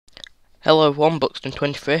Hello everyone,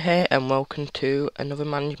 Buxton23 here, and welcome to another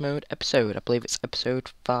Manage Mode episode. I believe it's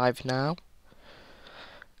episode 5 now.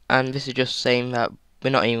 And this is just saying that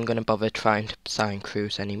we're not even going to bother trying to sign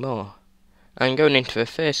crews anymore. And going into the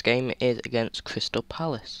first game is against Crystal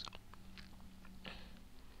Palace.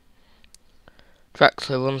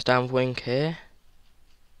 Draxler runs down the wing here.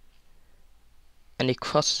 And he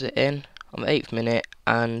crosses it in on the 8th minute,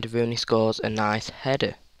 and Rooney scores a nice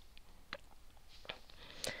header.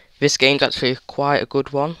 This game's actually quite a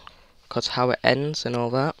good one, because how it ends and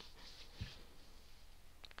all that.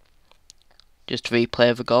 Just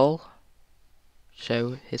replay the goal,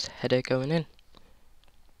 show his header going in.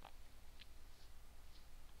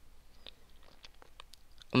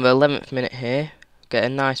 On the 11th minute here, get a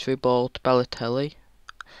nice through ball to Balotelli.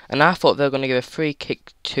 And I thought they were going to give a free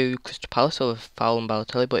kick to Crystal Palace or a foul on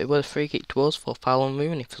Balotelli, but it was a free kick to us for foul on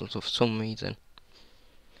Rooney for some reason.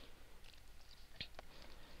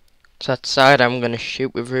 So I decided I'm going to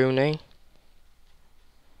shoot with Rooney.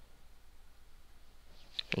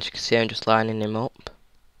 As you can see, I'm just lining him up.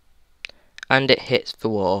 And it hits the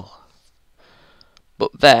wall.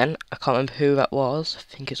 But then, I can't remember who that was. I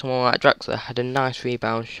think it's someone like Draxler had a nice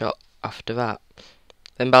rebound shot after that.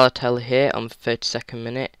 Then Balotelli here on the 32nd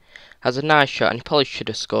minute has a nice shot, and he probably should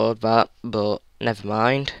have scored that, but never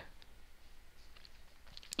mind.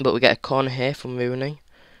 But we get a corner here from Rooney,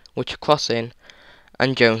 which a cross in,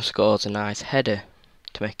 and Jones scores a nice header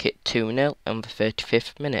to make it 2-0 on the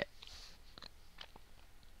 35th minute.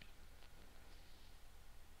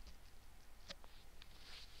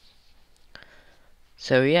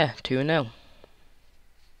 So yeah, 2-0.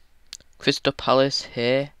 Crystal Palace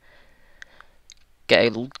here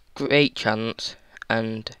get a great chance,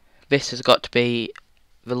 and this has got to be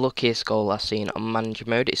the luckiest goal I've seen on Manager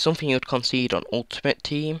Mode. It's something you'd concede on Ultimate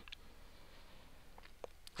Team,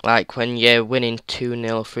 like when you're winning 2-0,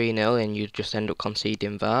 3-0 and you just end up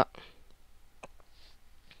conceding that.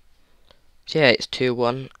 So yeah, it's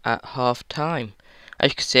 2-1 at half time.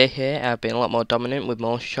 As you can see here, I've been a lot more dominant with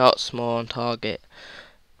more shots, more on target.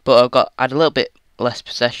 But I had a little bit less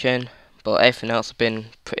possession, but everything else has been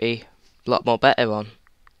a lot more better on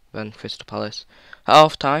than Crystal Palace. At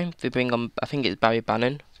half time, they bring on, I think it's Barry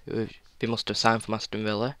Bannon, who they must have signed from Aston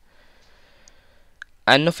Villa.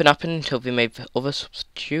 And nothing happened until they made the other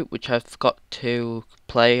substitute, which I forgot to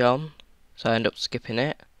play on, so I ended up skipping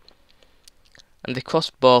it. And they cross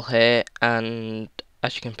the ball here, and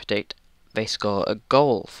as you can predict, they score a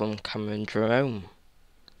goal from Cameron Jerome.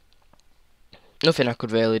 Nothing I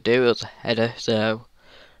could really do, it was a header, so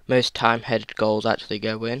most time headed goals actually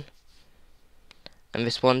go in. And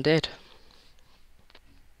this one did.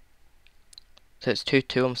 So it's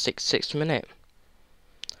 2-2 on the 66th minute.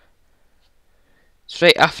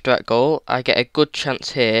 Straight after that goal, I get a good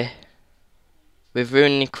chance here, with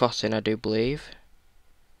Rooney crossing, I do believe.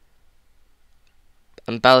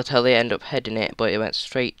 And Balotelli ended up heading it, but it went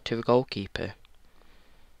straight to the goalkeeper.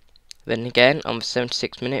 Then again, on the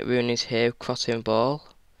 76th minute, Rooney's here, crossing ball.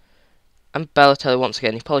 And Balotelli once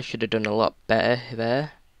again, he probably should have done a lot better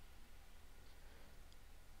there.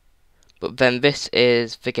 But then this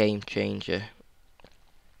is the game changer.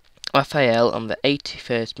 Raphael on the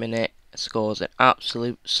 81st minute scores an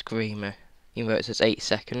absolute screamer, even though it says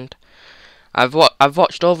 82nd. I've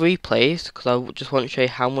watched all the replays because I just want to show you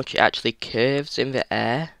how much it actually curves in the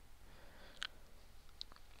air.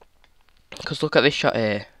 Because look at this shot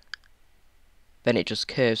here. Then it just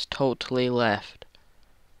curves totally left.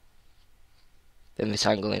 Then this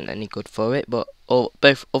angle isn't any good for it, but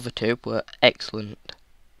both other two were excellent.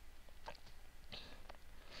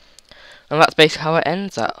 And that's basically how it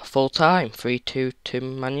ends at full time, 3-2 to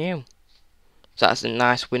Man U. So that's a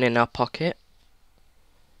nice win in our pocket.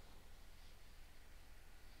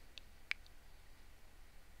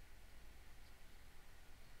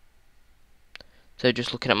 So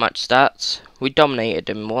just looking at match stats, we dominated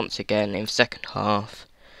them once again in the second half.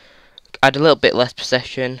 I had a little bit less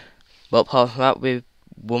possession, but apart from that, we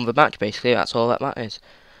won the match basically, that's all that matters.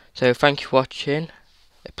 So thank you for watching,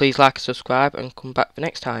 please like and subscribe and come back for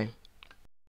next time.